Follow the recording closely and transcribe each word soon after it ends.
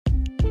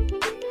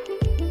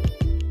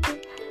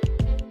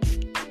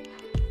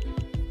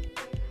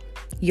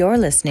You're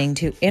listening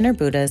to Inner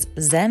Buddha's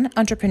Zen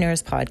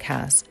Entrepreneurs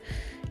Podcast,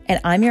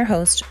 and I'm your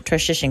host,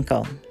 Trisha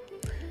Schinkel.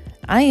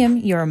 I am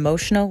your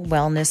emotional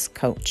wellness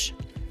coach.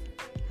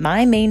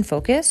 My main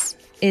focus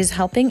is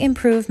helping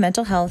improve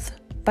mental health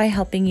by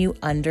helping you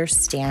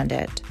understand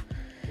it.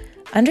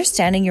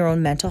 Understanding your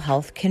own mental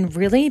health can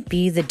really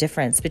be the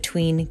difference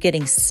between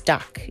getting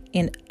stuck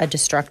in a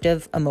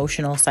destructive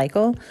emotional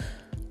cycle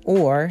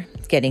or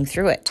getting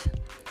through it.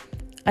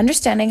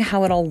 Understanding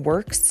how it all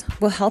works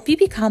will help you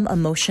become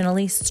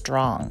emotionally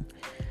strong,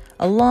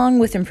 along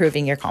with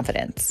improving your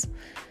confidence.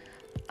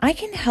 I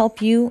can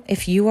help you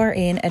if you are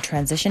in a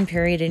transition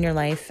period in your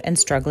life and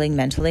struggling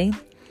mentally,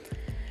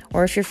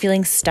 or if you're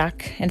feeling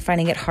stuck and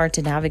finding it hard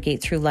to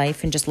navigate through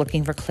life and just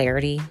looking for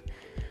clarity,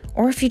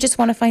 or if you just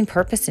want to find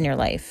purpose in your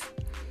life.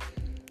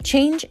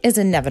 Change is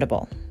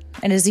inevitable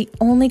and is the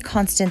only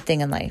constant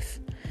thing in life.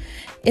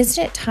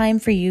 Isn't it time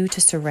for you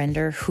to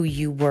surrender who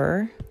you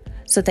were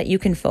so that you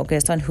can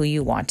focus on who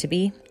you want to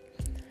be?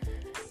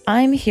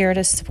 I'm here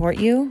to support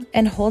you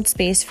and hold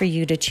space for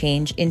you to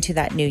change into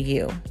that new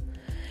you.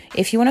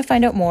 If you want to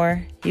find out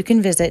more, you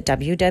can visit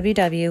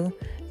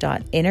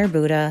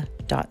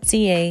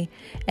www.innerbuddha.ca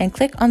and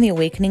click on the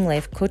Awakening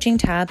Life Coaching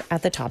tab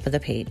at the top of the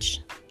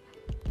page.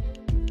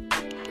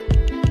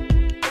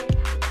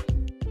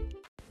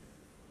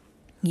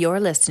 You're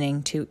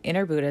listening to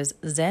Inner Buddha's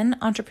Zen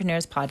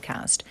Entrepreneurs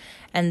Podcast,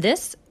 and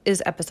this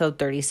is episode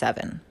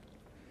 37.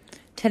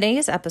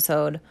 Today's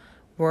episode,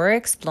 we're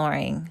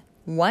exploring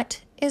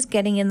what is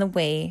getting in the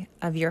way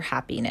of your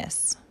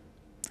happiness.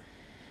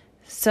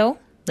 So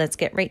let's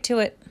get right to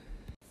it.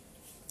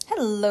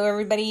 Hello,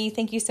 everybody.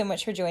 Thank you so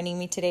much for joining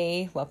me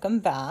today. Welcome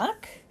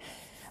back.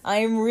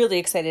 I'm really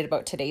excited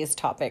about today's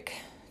topic.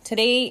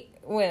 Today,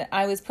 when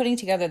I was putting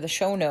together the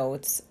show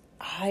notes,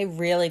 I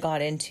really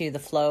got into the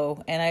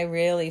flow, and I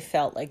really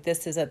felt like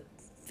this is a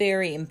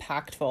very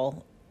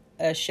impactful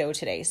show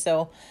today.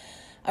 So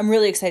I'm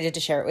really excited to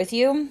share it with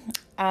you.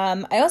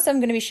 I also am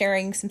going to be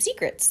sharing some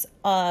secrets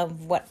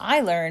of what I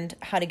learned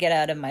how to get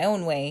out of my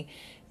own way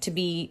to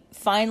be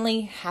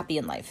finally happy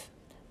in life.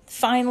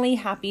 Finally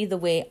happy the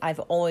way I've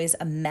always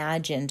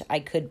imagined I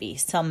could be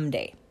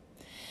someday.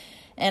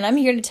 And I'm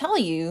here to tell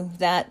you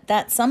that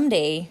that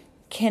someday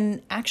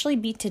can actually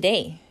be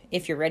today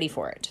if you're ready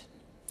for it.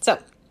 So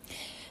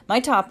my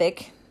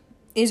topic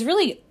is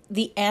really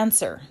the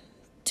answer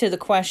to the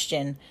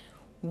question,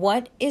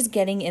 what is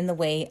getting in the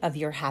way of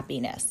your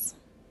happiness?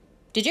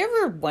 Did you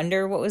ever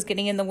wonder what was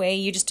getting in the way?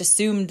 You just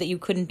assumed that you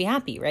couldn't be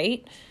happy,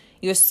 right?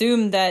 You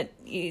assumed that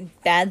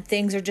bad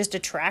things are just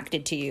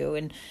attracted to you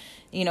and,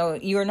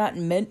 you're not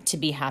meant to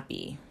be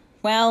happy.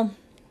 Well,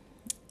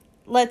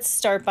 let's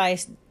start by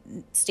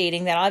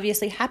stating that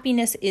obviously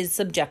happiness is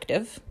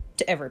subjective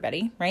to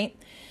everybody, right?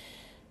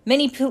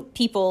 Many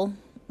people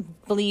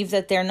believe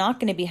that they're not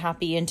going to be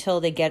happy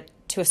until they get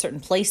to a certain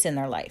place in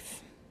their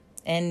life.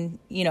 And,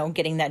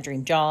 getting that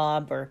dream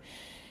job or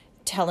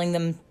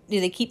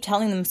they keep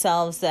telling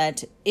themselves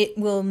that it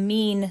will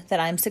mean that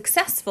I'm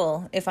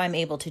successful if I'm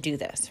able to do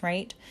this,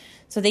 right?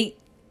 So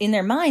in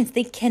their minds,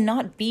 they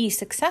cannot be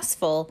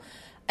successful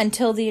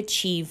until they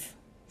achieve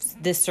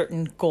this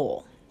certain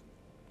goal.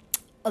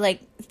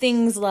 Like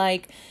things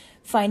like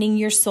finding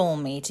your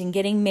soulmate and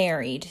getting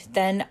married,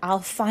 then I'll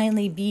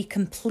finally be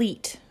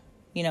complete,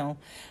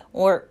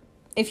 or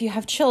if you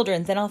have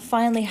children, then I'll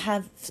finally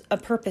have a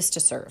purpose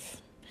to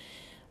serve.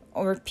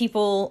 Or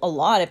a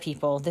lot of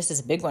people, this is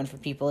a big one for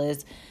people,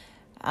 is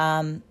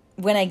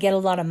when I get a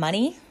lot of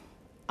money,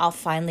 I'll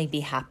finally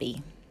be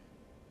happy.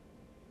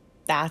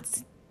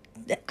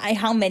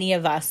 How many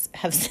of us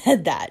have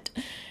said that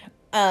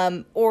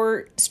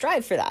or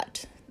strive for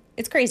that?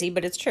 It's crazy,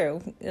 but it's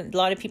true. A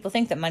lot of people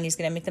think that money is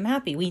going to make them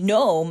happy. We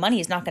know money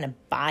is not going to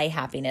buy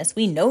happiness.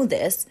 We know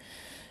this,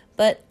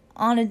 but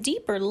on a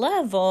deeper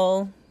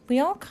level,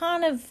 we all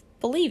kind of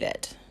believe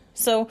it.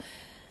 So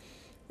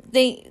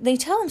they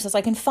tell themselves,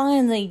 I can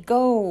finally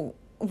go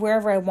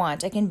wherever I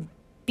want. I can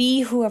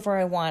be whoever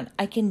I want.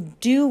 I can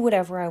do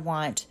whatever I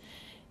want.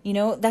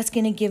 That's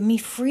going to give me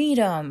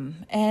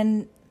freedom.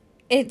 And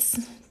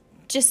it's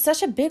just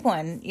such a big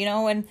one,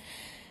 and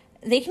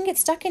they can get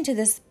stuck into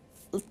this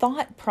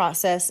thought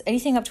process,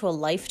 anything up to a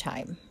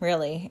lifetime,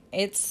 really.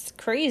 It's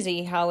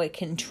crazy how it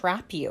can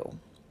trap you.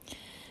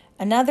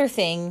 Another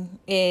thing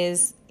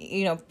is,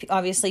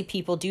 obviously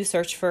people do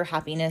search for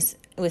happiness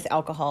with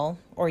alcohol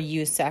or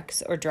use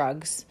sex or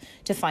drugs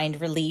to find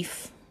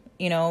relief,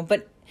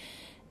 but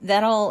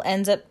that all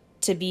ends up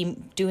to be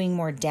doing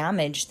more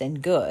damage than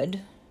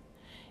good.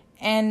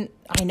 And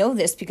I know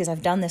this because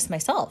I've done this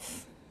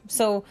myself.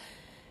 So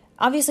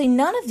obviously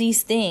none of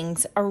these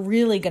things are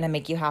really going to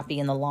make you happy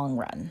in the long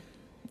run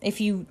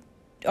if you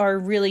are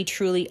really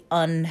truly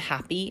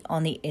unhappy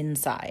on the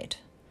inside.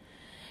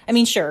 I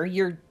mean, sure,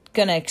 you're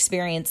going to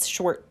experience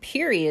short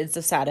periods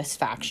of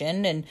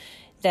satisfaction and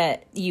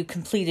that you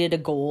completed a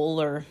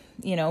goal or,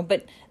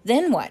 but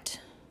then what?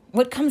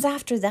 What comes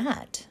after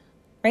that,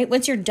 right?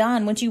 Once you're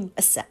done, once you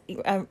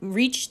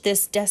reach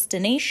this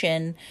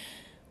destination,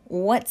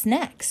 what's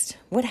next?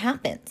 What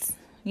happens?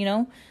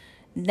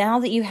 Now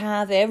that you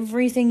have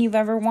everything you've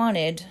ever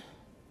wanted,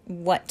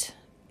 what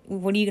are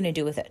you going to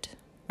do with it,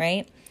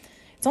 right?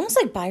 It's almost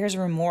like buyer's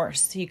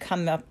remorse you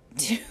come up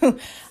to,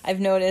 I've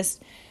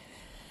noticed.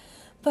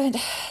 But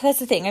that's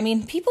the thing. I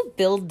mean, people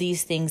build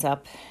these things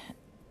up,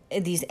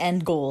 these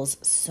end goals,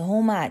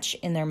 so much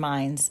in their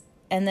minds.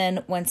 And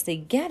then once they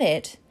get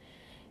it,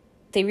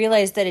 they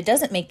realize that it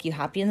doesn't make you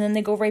happy. And then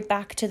they go right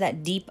back to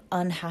that deep,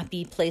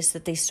 unhappy place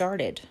that they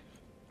started.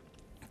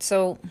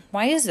 So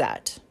why is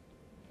that?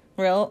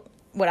 Well,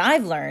 what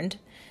I've learned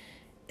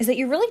is that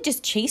you're really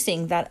just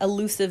chasing that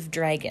elusive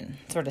dragon,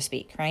 so to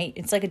speak, right?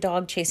 It's like a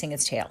dog chasing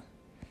its tail.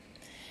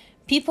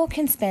 People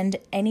can spend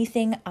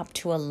anything up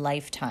to a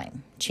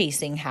lifetime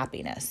chasing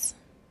happiness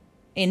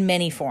in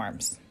many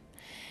forms.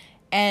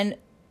 And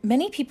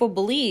many people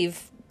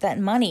believe that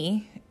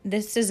money,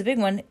 this is a big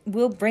one,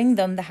 will bring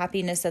them the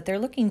happiness that they're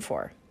looking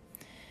for.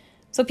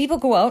 So people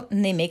go out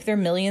and they make their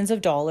millions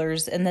of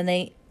dollars and then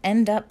they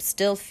end up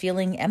still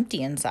feeling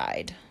empty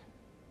inside.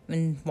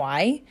 And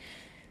why?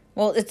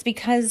 Well, it's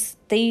because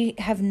they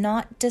have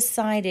not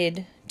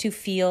decided to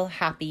feel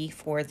happy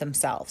for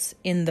themselves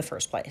in the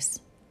first place.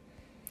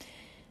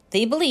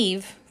 They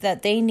believe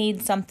that they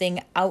need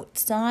something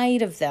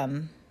outside of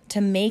them to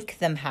make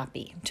them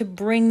happy, to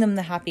bring them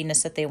the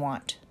happiness that they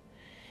want.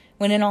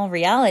 When in all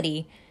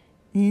reality,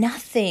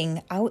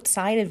 nothing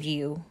outside of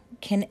you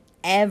can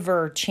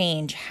ever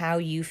change how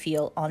you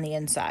feel on the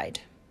inside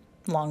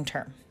long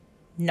term.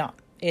 No,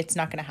 it's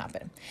not going to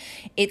happen.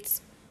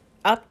 It's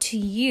up to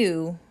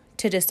you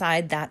to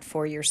decide that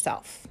for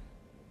yourself.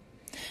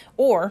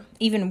 Or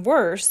even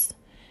worse,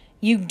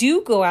 you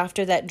do go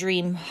after that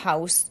dream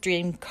house,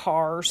 dream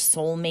car,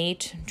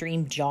 soulmate,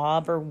 dream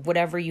job, or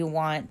whatever you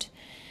want.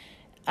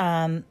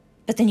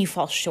 But then you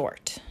fall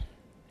short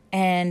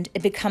and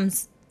it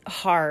becomes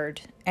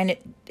hard and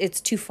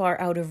it's too far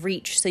out of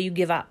reach. So you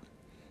give up.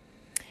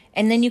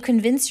 And then you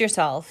convince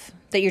yourself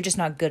that you're just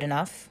not good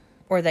enough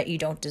or that you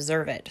don't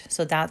deserve it.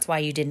 So that's why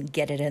you didn't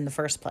get it in the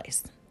first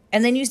place.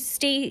 And then you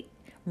stay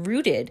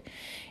rooted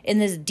in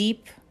this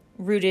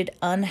deep-rooted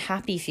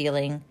unhappy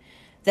feeling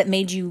that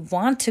made you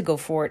want to go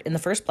for it in the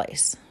first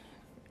place.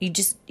 You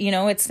just,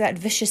 it's that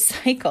vicious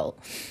cycle.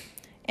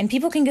 And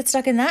people can get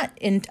stuck in that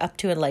in up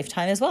to a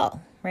lifetime as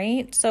well,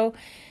 right? So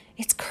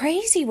it's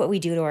crazy what we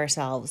do to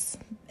ourselves.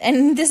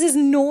 And this is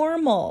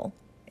normal.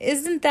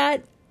 Isn't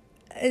that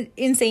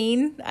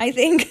insane, I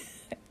think?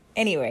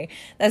 Anyway,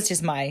 that's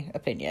just my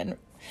opinion.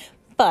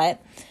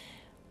 But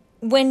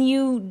when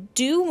you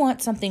do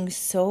want something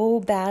so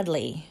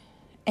badly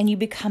and you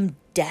become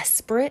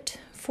desperate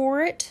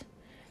for it,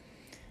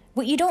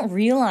 what you don't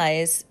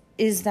realize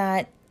is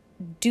that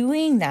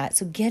doing that,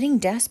 so getting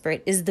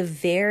desperate, is the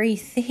very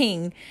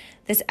thing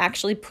that's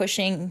actually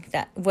pushing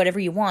that whatever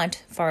you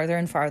want farther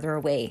and farther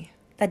away.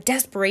 That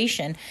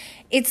desperation,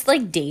 it's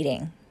like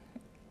dating.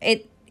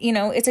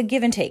 It's a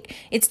give and take.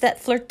 It's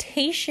that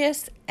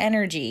flirtatious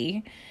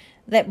energy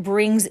that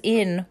brings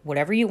in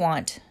whatever you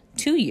want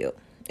to you.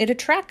 It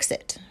attracts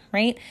it,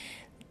 right?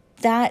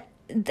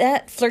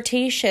 That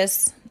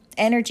flirtatious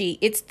energy,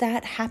 it's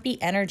that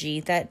happy energy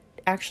that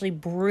actually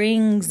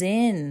brings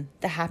in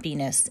the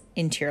happiness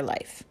into your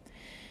life.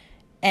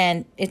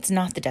 And it's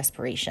not the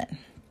desperation.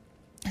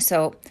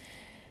 So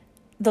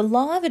the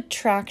law of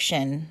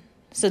attraction,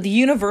 so the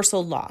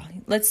universal law,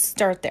 let's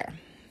start there.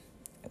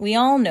 We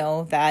all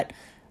know that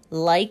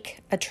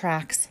like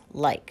attracts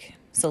like.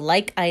 So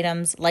like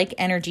items, like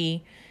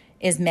energy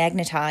is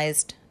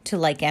magnetized to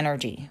like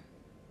energy.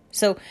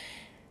 So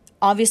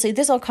obviously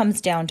this all comes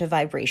down to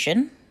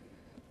vibration,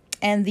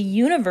 and the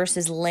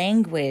universe's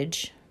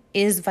language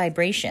is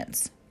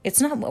vibrations.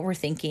 It's not what we're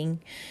thinking.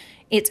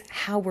 It's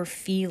how we're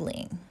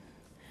feeling.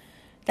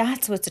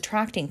 That's what's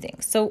attracting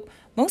things. So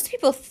most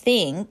people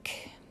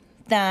think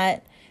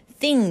that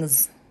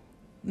things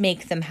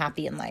make them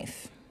happy in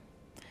life,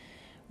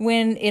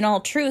 when in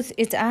all truth,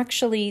 it's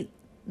actually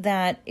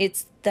that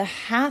it's the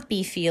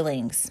happy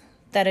feelings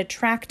that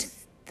attract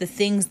the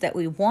things that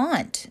we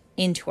want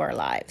into our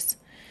lives,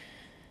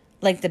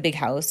 like the big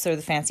house or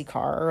the fancy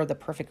car or the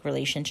perfect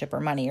relationship or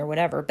money or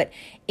whatever. But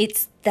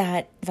it's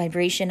that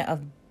vibration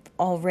of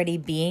already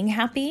being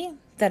happy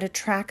that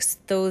attracts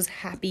those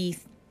happy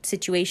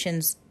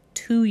situations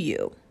to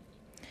you.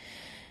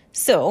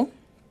 So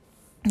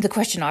the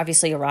question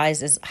obviously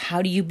arises,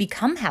 how do you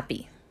become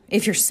happy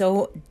if you're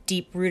so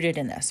deep rooted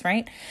in this,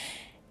 right?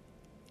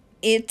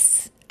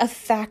 It's a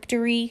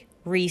factory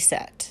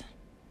reset.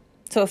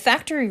 So a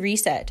factory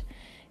reset,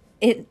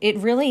 it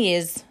really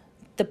is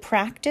the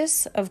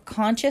practice of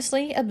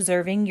consciously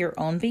observing your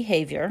own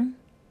behavior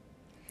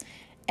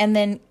and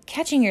then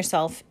catching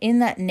yourself in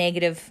that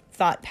negative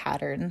thought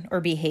pattern or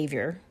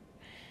behavior.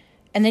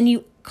 And then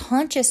you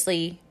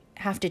consciously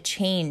have to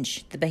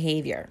change the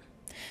behavior.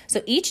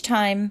 So each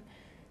time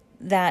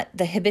that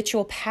the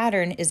habitual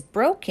pattern is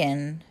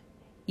broken,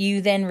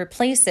 you then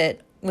replace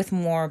it with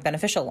more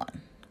beneficial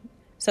one.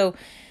 So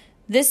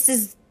this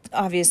is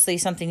obviously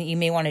something that you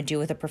may want to do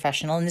with a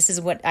professional. And this is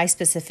what I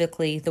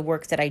specifically, the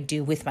work that I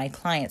do with my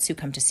clients who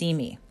come to see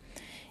me,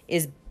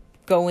 is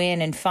go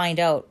in and find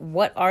out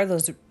what are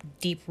those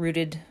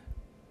deep-rooted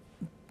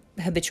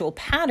habitual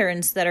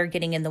patterns that are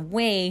getting in the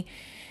way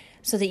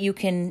so that you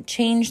can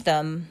change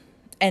them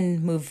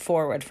and move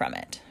forward from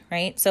it,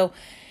 right? So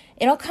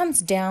it all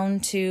comes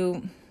down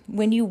to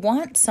when you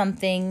want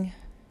something,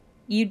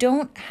 you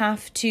don't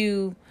have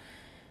to,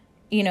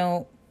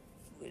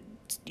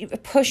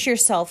 push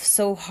yourself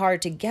so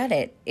hard to get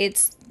it.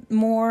 It's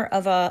more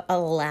of a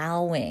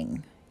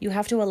allowing. You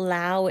have to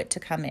allow it to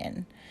come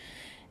in.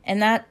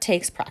 And that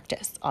takes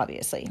practice,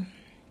 obviously.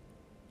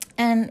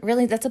 And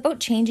really, that's about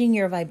changing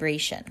your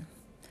vibration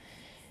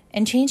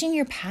and changing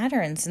your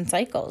patterns and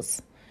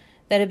cycles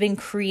that have been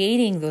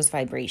creating those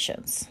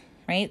vibrations,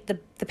 right?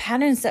 The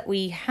patterns that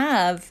we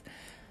have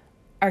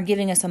are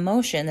giving us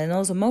emotion, and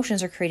those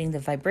emotions are creating the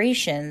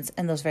vibrations,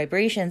 and those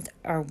vibrations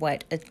are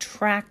what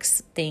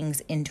attracts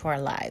things into our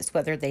lives,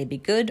 whether they be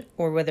good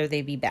or whether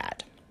they be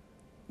bad,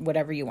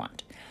 whatever you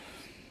want.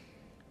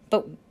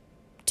 But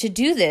to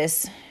do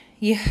this,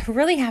 you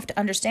really have to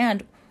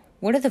understand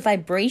what are the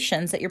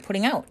vibrations that you're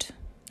putting out.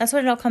 That's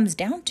what it all comes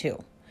down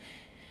to.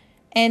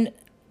 And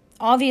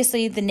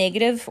obviously, the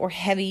negative or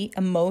heavy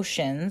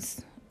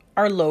emotions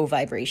are low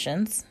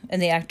vibrations,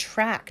 and they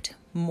attract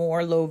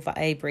more low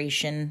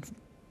vibration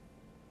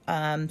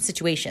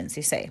situations,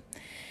 you say.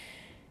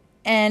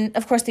 And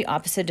of course, the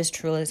opposite is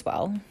true as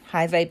well.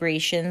 High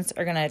vibrations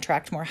are going to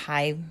attract more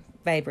high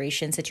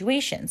vibration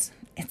situations.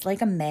 It's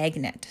like a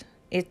magnet.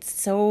 It's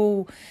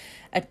so,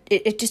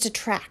 it just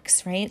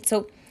attracts, right?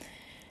 So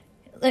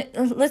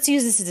let's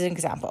use this as an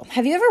example.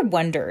 Have you ever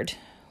wondered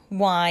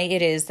why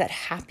it is that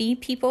happy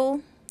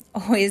people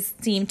always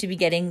seem to be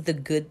getting the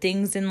good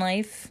things in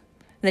life?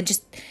 That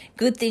just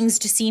good things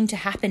just seem to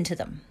happen to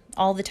them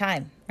all the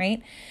time,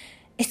 right?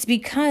 It's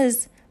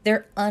because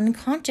they're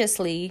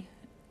unconsciously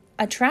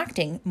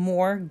attracting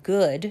more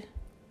good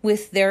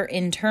with their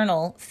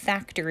internal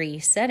factory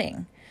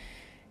setting.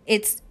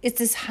 It's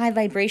this high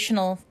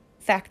vibrational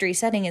factory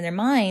setting in their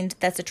mind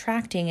that's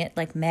attracting it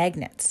like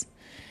magnets.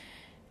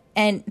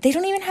 And they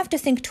don't even have to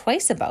think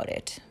twice about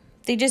it.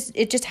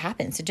 It just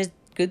happens.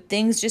 Good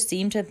things just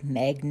seem to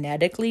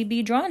magnetically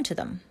be drawn to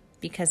them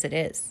because it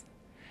is.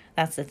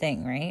 That's the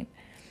thing, right?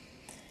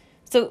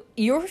 So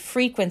your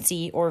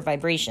frequency or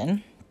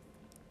vibration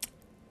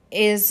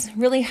is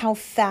really how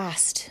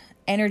fast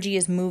energy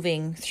is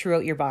moving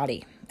throughout your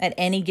body at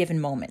any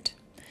given moment.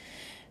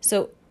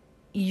 So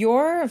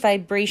your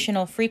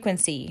vibrational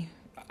frequency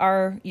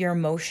are your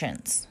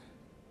emotions,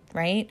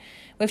 right?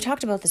 We've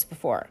talked about this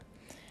before.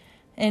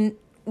 And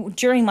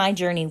during my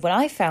journey, what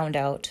I found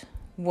out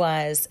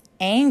was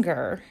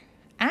anger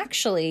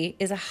actually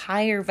is a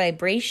higher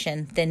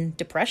vibration than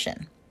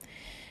depression.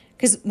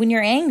 Because when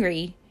you're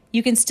angry,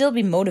 you can still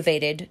be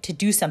motivated to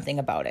do something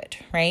about it,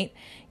 right?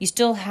 You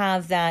still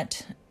have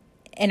that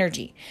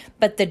energy.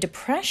 But the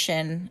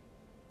depression,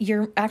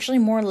 you're actually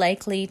more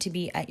likely to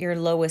be at your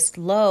lowest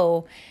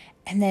low,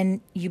 and then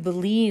you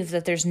believe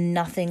that there's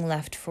nothing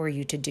left for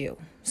you to do.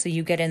 So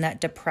you get in that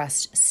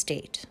depressed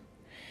state.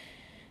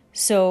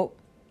 So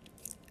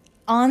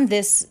on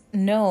this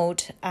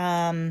note,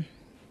 who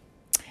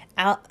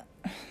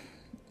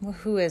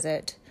is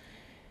it?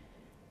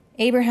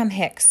 Abraham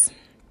Hicks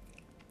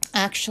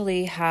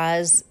actually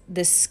has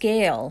the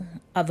scale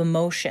of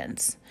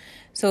emotions.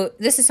 So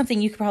this is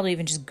something you could probably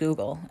even just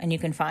Google and you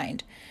can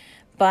find.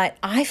 But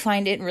I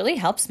find it really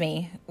helps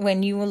me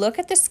when you look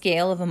at the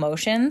scale of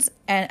emotions,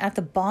 and at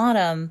the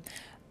bottom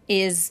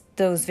is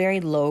those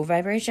very low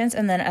vibrations,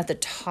 and then at the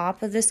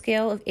top of the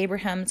scale of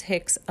Abraham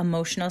Hicks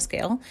emotional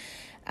scale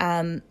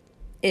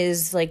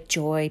is like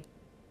joy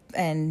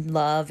and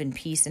love and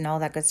peace and all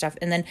that good stuff.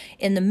 And then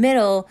in the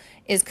middle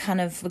is kind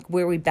of like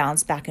where we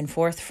bounce back and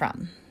forth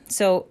from.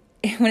 So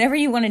whenever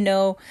you want to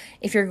know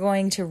if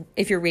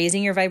you're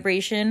raising your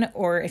vibration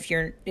or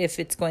if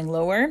it's going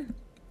lower,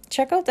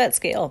 check out that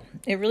scale.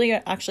 It really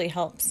actually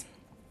helps.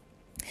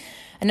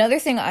 Another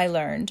thing I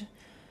learned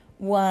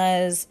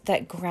was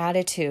that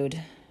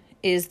gratitude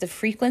is the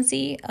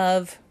frequency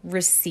of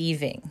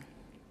receiving.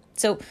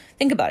 So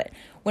think about it.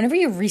 Whenever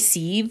you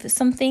receive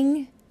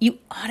something, you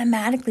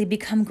automatically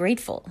become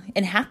grateful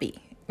and happy,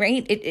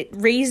 right? It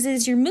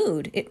raises your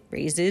mood, it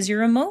raises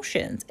your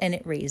emotions, and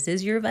it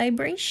raises your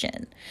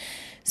vibration.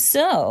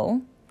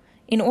 So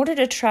in order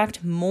to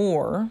attract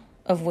more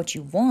of what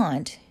you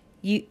want,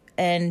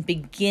 and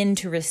begin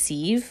to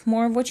receive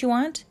more of what you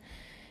want,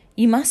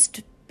 you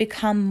must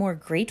become more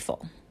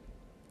grateful.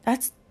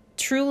 That's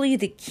truly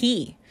the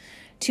key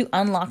to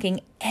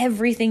unlocking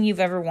everything you've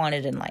ever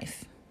wanted in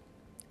life.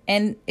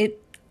 And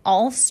it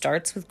all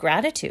starts with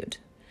gratitude.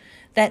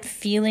 That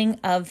feeling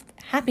of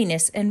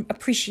happiness and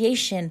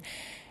appreciation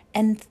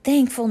and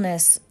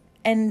thankfulness.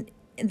 And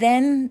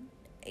then,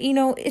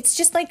 it's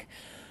just like,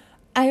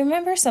 I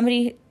remember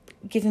somebody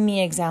giving me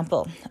an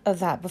example of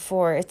that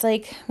before. It's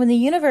like when the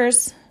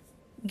universe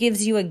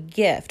gives you a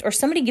gift, or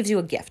somebody gives you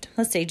a gift.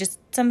 Let's say just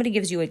somebody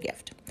gives you a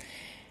gift.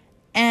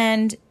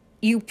 And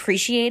you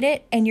appreciate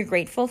it and you're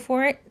grateful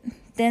for it,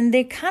 then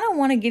they kind of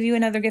want to give you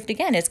another gift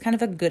again. It's kind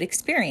of a good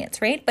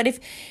experience, right? But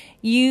if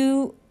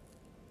you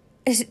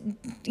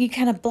you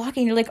kind of block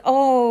it and you're like,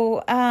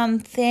 oh,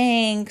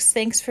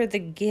 thanks for the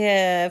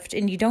gift.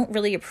 And you don't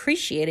really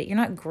appreciate it. You're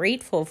not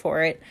grateful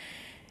for it.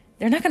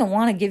 They're not going to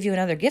want to give you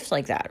another gift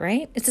like that,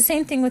 right? It's the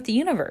same thing with the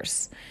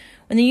universe.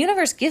 When the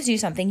universe gives you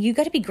something, you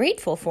got to be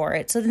grateful for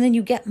it. So then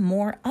you get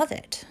more of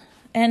it.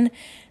 And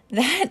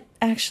that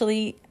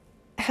actually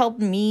helped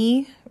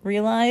me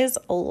realize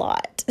a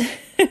lot.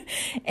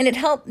 And it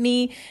helped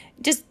me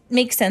just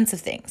make sense of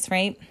things,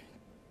 right?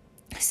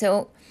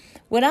 So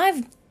what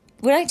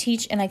I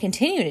teach and I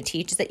continue to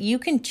teach is that you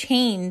can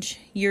change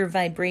your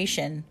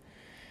vibration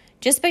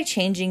just by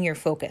changing your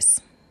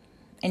focus.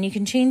 And you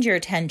can change your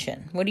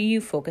attention. What are you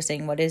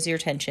focusing? What is your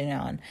attention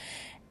on?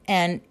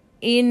 And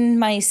in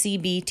my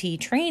CBT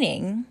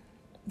training,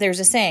 there's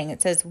a saying.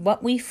 It says,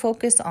 what we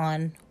focus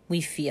on,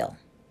 we feel.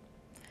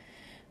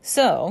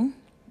 So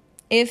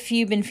if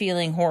you've been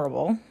feeling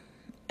horrible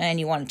and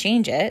you want to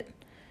change it,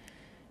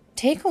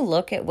 take a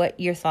look at what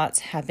your thoughts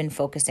have been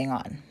focusing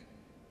on.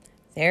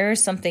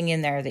 There's something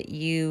in there that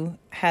you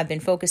have been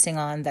focusing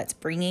on that's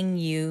bringing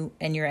you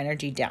and your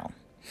energy down.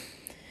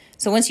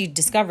 So once you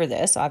discover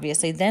this,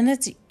 obviously, then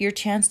it's your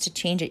chance to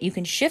change it. You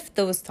can shift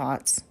those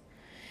thoughts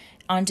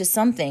onto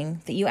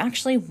something that you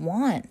actually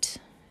want.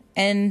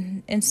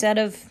 And instead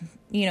of,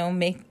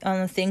 make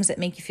on the things that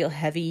make you feel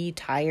heavy,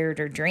 tired,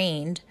 or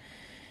drained,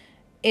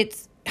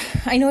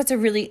 I know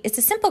it's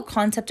a simple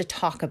concept to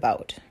talk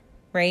about,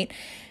 right?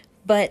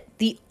 But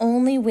the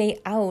only way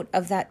out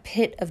of that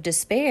pit of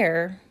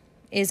despair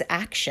is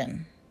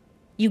action.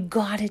 You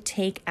got to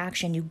take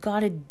action. You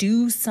got to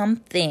do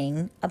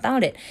something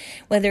about it.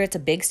 Whether it's a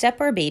big step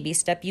or a baby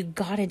step, you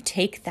got to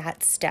take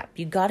that step.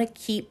 You got to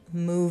keep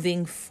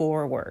moving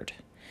forward.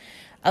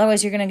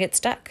 Otherwise, you're going to get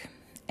stuck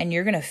and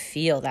you're going to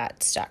feel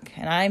that stuck.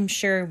 And I'm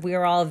sure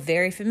we're all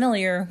very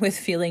familiar with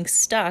feeling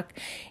stuck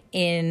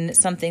in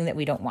something that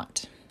we don't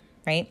want,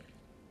 right?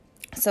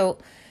 So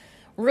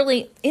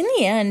really, in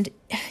the end,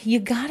 you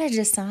got to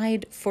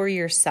decide for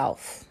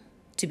yourself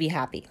to be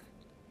happy.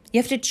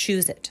 You have to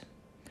choose it.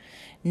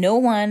 No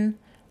one,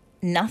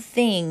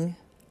 nothing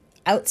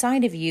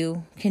outside of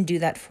you can do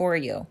that for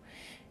you.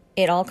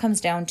 It all comes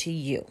down to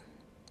you.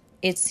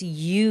 It's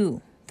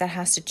you that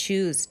has to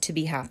choose to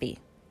be happy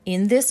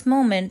in this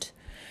moment,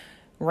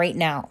 right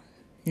now,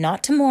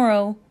 not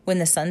tomorrow when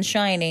the sun's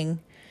shining,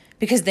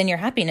 because then your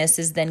happiness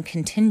is then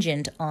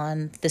contingent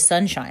on the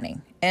sun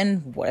shining.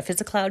 And what if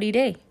it's a cloudy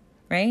day,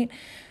 right?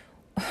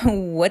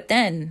 What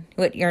then?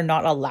 What, you're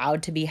not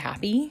allowed to be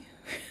happy,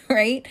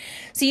 right?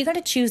 So you got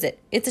to choose it.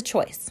 It's a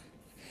choice.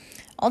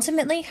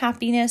 Ultimately,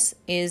 happiness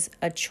is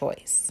a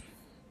choice.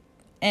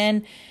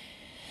 And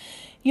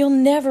you'll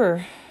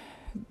never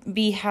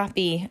be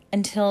happy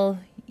until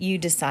you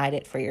decide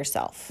it for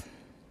yourself.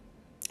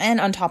 And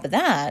on top of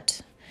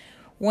that,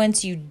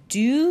 once you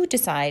do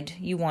decide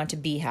you want to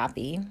be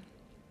happy,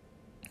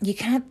 you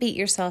can't beat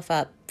yourself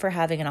up for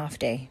having an off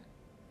day.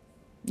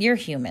 You're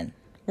human.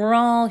 We're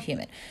all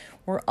human.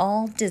 We're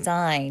all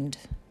designed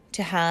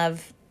to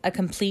have a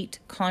complete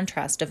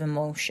contrast of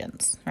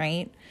emotions,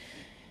 right?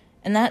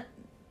 And that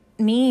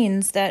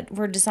means that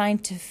we're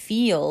designed to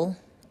feel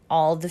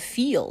all the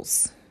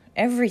feels,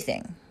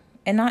 everything,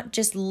 and not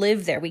just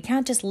live there. We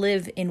can't just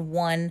live in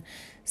one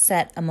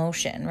set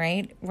emotion,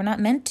 right? We're not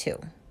meant to.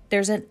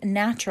 There's a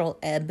natural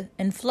ebb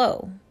and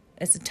flow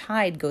as the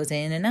tide goes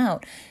in and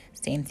out.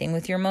 Same thing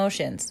with your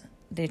emotions.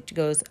 It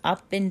goes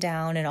up and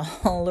down and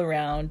all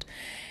around.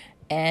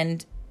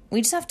 And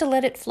we just have to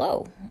let it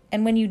flow.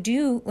 And when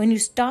you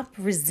stop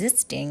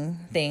resisting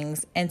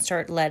things and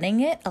start letting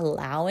it,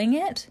 allowing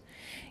it,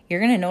 you're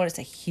going to notice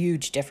a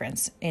huge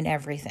difference in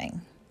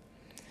everything.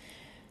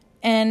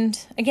 And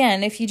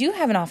again, if you do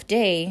have an off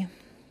day,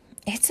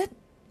 it's an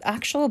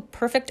actual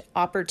perfect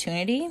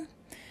opportunity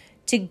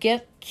to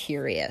get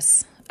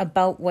curious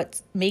about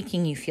what's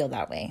making you feel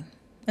that way.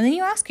 And then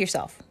you ask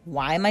yourself,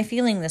 why am I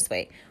feeling this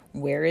way?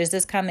 Where is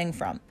this coming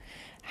from?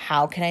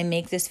 How can I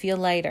make this feel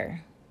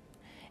lighter?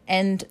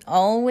 And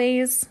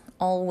always,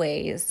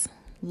 always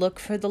look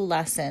for the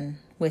lesson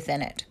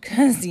within it.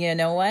 Because you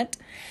know what?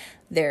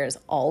 There's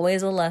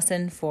always a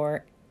lesson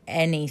for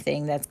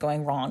anything that's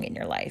going wrong in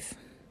your life.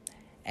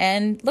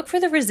 And look for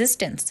the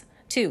resistance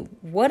too.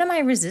 What am I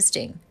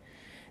resisting?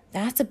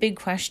 That's a big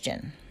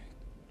question.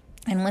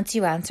 And once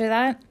you answer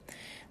that,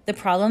 the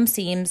problem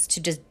seems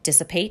to just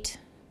dissipate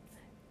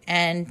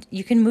and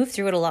you can move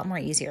through it a lot more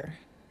easier.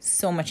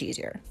 So much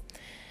easier.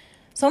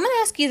 So I'm going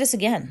to ask you this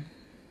again.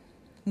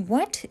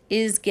 What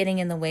is getting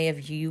in the way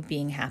of you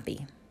being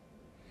happy?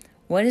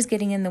 What is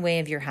getting in the way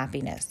of your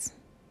happiness?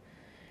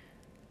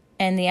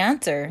 And the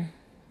answer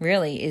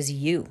really is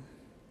you.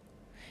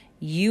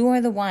 You are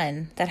the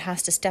one that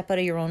has to step out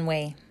of your own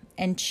way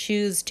and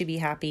choose to be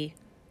happy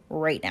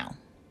right now.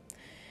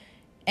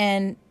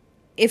 And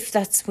if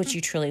that's what you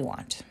truly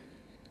want,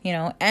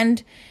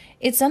 and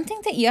it's something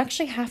that you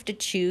actually have to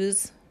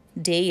choose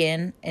day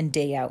in and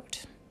day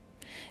out.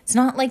 It's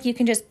not like you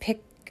can just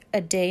pick a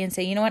day and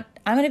say, you know what,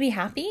 I'm going to be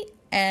happy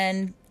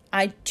and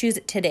I choose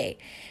it today,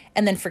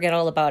 and then forget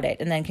all about it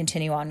and then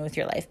continue on with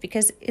your life,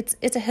 because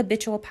it's a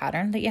habitual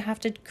pattern that you have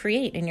to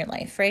create in your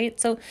life, right?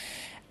 So,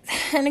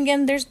 and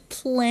again, there's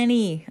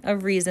plenty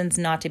of reasons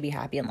not to be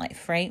happy in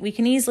life, right? We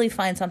can easily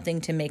find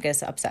something to make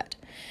us upset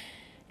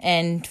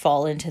and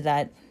fall into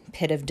that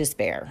pit of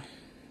despair.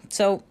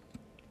 So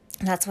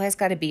that's why it's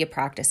got to be a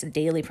practice, a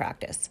daily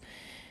practice.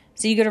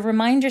 So you got to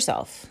remind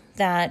yourself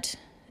that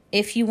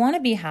if you want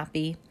to be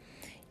happy,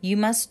 you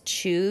must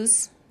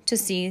choose to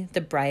see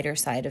the brighter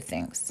side of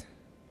things.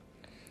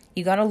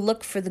 You got to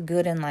look for the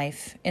good in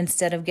life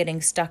instead of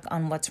getting stuck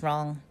on what's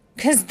wrong,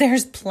 because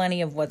there's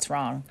plenty of what's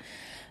wrong.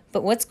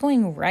 But what's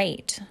going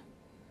right,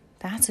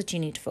 that's what you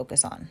need to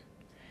focus on.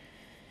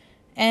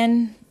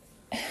 And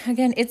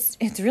again, it's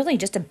really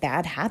just a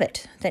bad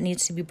habit that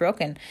needs to be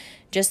broken,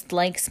 just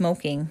like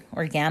smoking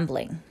or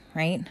gambling,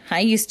 right?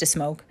 I used to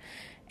smoke,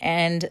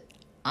 and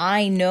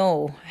I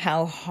know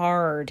how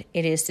hard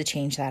it is to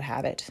change that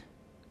habit.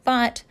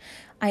 But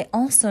I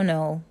also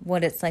know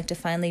what it's like to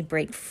finally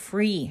break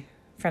free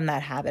from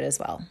that habit as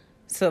well.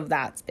 So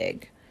that's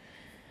big.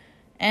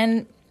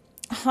 And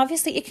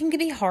obviously it can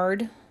be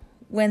hard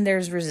when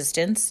there's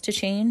resistance to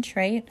change,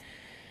 right?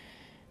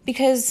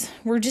 Because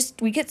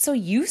we get so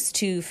used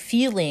to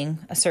feeling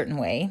a certain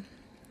way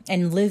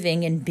and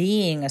living and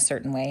being a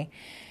certain way.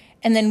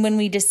 And then when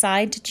we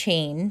decide to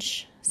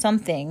change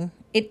something,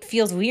 it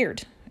feels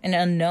weird and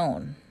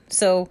unknown.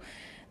 So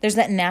there's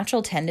that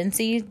natural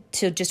tendency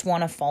to just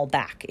want to fall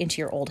back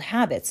into your old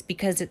habits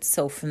because it's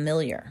so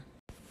familiar.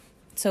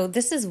 So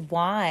this is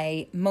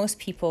why most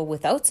people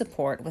without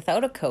support,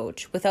 without a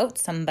coach, without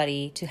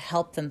somebody to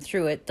help them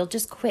through it, they'll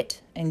just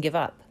quit and give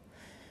up.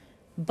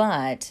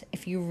 But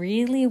if you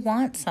really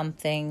want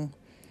something,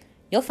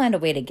 you'll find a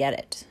way to get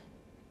it.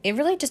 It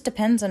really just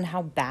depends on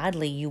how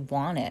badly you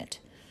want it,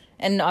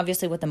 and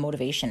obviously what the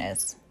motivation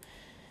is.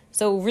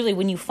 So really,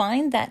 when you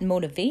find that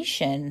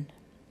motivation,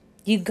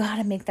 you got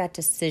to make that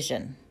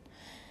decision.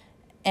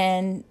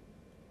 And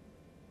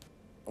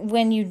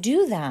when you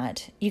do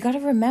that, you got to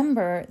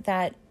remember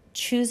that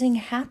choosing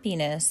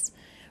happiness,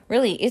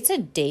 really, it's a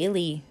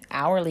daily,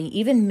 hourly,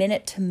 even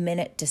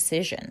minute-to-minute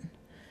decision.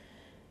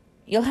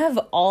 You'll have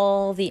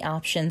all the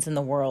options in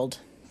the world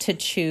to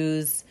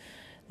choose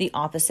the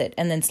opposite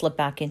and then slip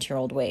back into your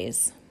old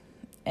ways.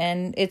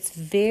 And it's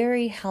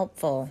very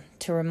helpful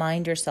to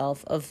remind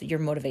yourself of your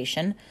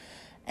motivation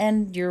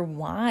and your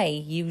why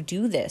you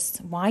do this,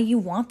 why you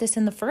want this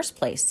in the first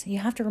place. You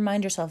have to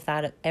remind yourself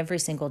that every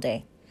single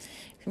day.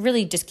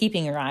 Really just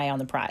keeping your eye on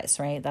the prize,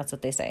 right? That's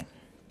what they say.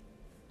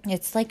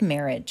 It's like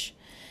marriage.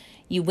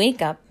 You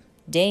wake up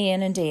day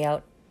in and day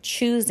out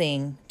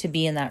choosing to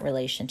be in that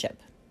relationship.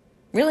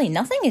 Really,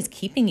 nothing is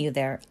keeping you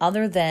there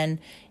other than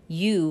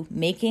you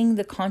making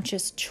the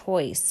conscious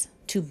choice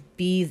to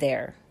be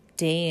there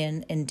day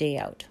in and day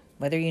out,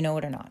 whether you know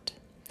it or not.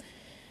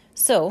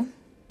 So,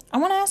 I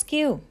want to ask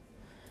you,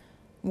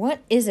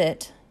 what is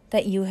it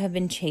that you have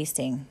been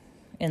chasing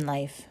in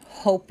life,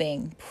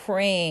 hoping,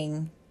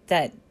 praying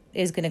that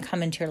is going to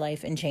come into your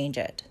life and change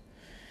it?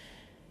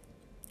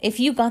 If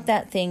you got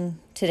that thing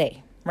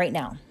today, right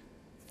now,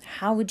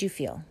 how would you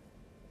feel?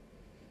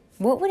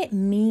 What would it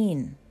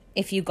mean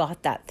if you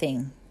got that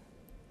thing?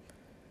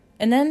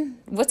 And then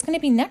what's going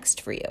to be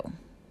next for you,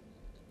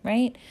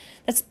 right?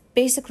 That's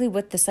basically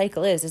what the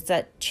cycle is. It's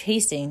that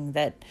chasing,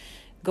 that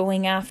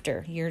going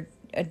after. You're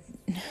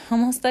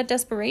almost that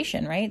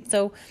desperation, right?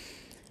 So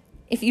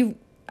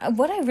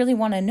what I really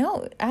want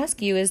to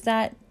ask you is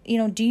that,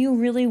 do you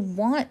really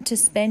want to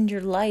spend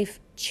your life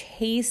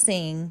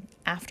chasing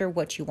after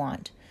what you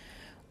want?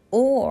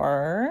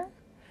 Or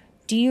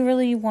do you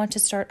really want to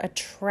start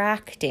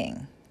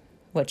attracting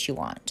what you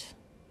want?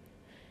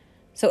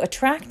 So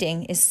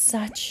attracting is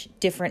such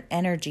different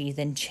energy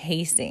than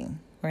chasing,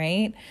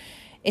 right?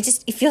 It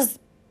feels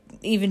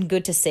even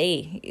good to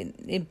say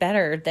it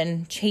better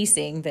than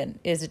chasing than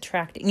is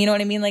attracting. You know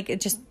what I mean? Like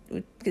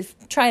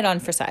try it on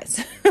for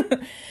size.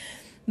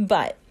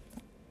 But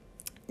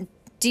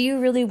do you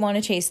really want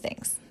to chase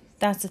things?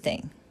 That's the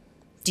thing.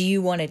 Do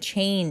you want to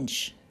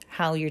change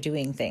how you're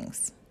doing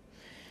things?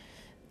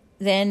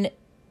 Then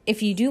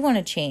if you do want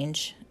to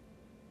change,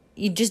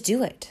 you just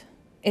do it.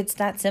 It's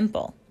that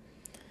simple.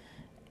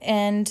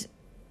 And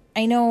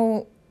I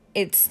know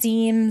it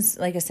seems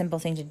like a simple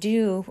thing to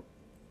do,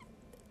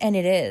 and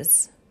it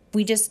is.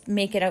 We just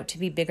make it out to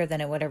be bigger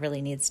than what it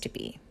really needs to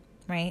be,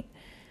 right?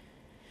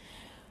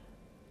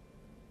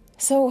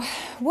 So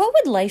what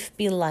would life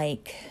be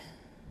like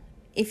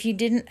if you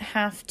didn't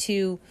have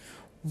to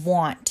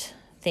want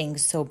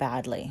things so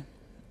badly?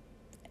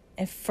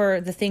 If for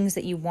the things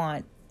that you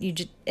want,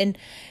 and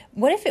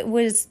what if it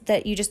was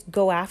that you just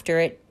go after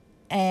it,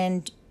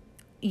 and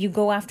you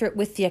go after it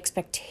with the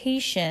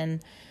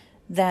expectation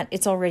that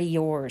it's already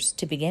yours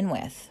to begin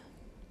with,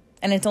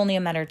 and it's only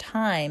a matter of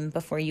time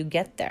before you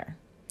get there?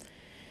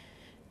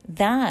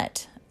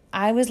 That,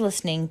 I was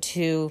listening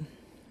to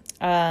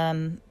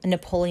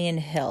Napoleon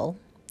Hill,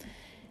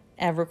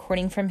 a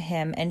recording from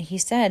him, and he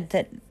said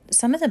that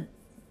some of the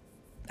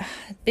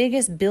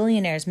biggest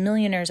billionaires,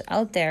 millionaires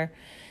out there,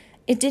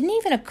 it didn't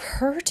even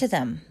occur to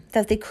them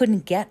that they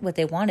couldn't get what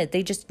they wanted.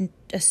 They just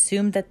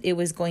assumed that it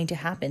was going to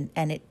happen,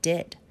 and it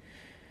did.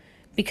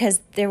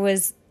 Because there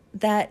was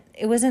that,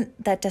 it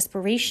wasn't that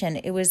desperation.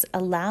 It was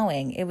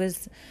allowing. It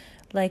was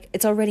like,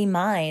 it's already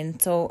mine.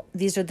 So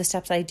these are the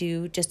steps I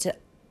do just to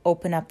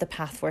open up the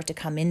path for it to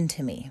come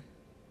into me,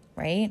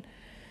 right?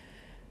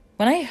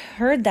 When I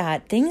heard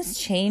that, things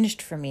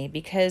changed for me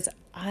because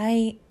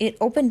it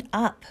opened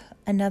up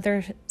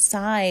another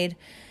side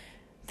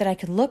that I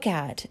could look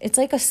at. It's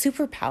like a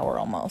superpower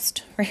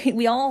almost, right?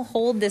 We all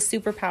hold this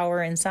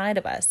superpower inside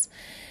of us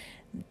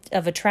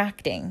of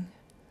attracting.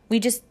 We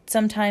just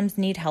sometimes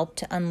need help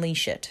to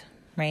unleash it,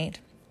 right?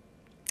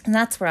 And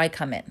that's where I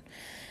come in.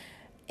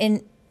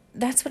 And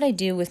that's what I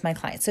do with my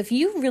clients. So if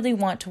you really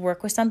want to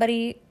work with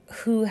somebody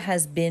who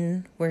has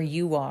been where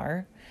you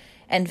are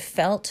and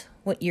felt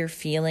what you're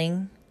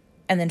feeling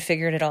and then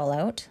figured it all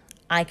out,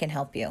 I can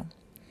help you.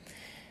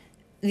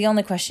 The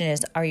only question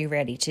is, are you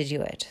ready to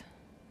do it?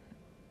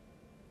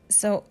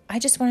 So I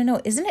just want to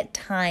know, isn't it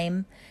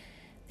time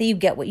that you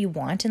get what you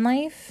want in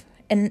life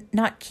and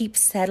not keep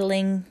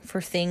settling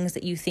for things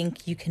that you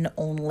think you can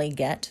only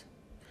get?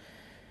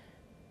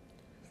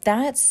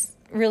 That's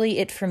really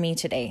it for me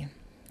today.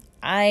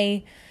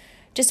 I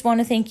just want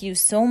to thank you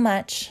so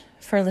much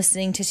for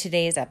listening to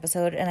today's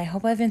episode, and I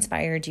hope I've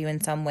inspired you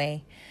in some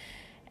way.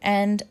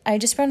 And I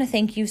just want to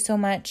thank you so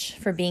much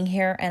for being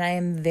here, and I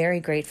am very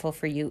grateful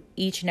for you,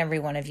 each and every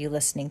one of you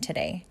listening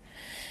today.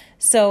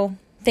 So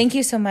thank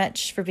you so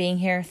much for being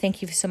here.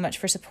 Thank you so much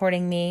for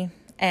supporting me,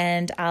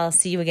 and I'll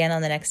see you again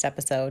on the next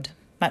episode.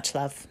 Much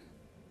love.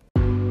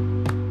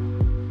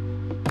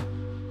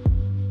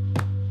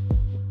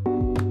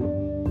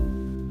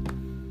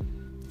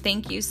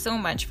 Thank you so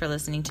much for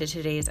listening to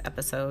today's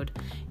episode.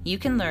 You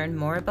can learn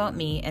more about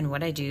me and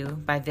what I do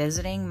by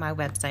visiting my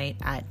website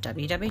at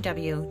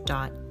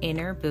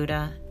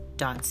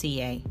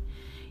www.innerbuddha.ca.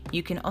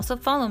 You can also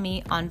follow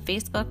me on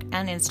Facebook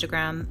and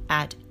Instagram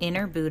at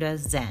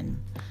InnerBuddhaZen.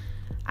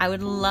 I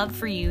would love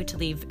for you to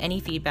leave any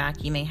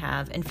feedback you may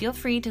have, and feel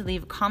free to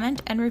leave a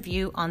comment and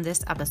review on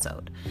this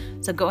episode.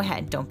 So go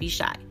ahead, don't be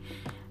shy.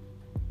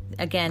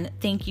 Again,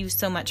 thank you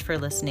so much for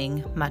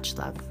listening. Much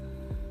love.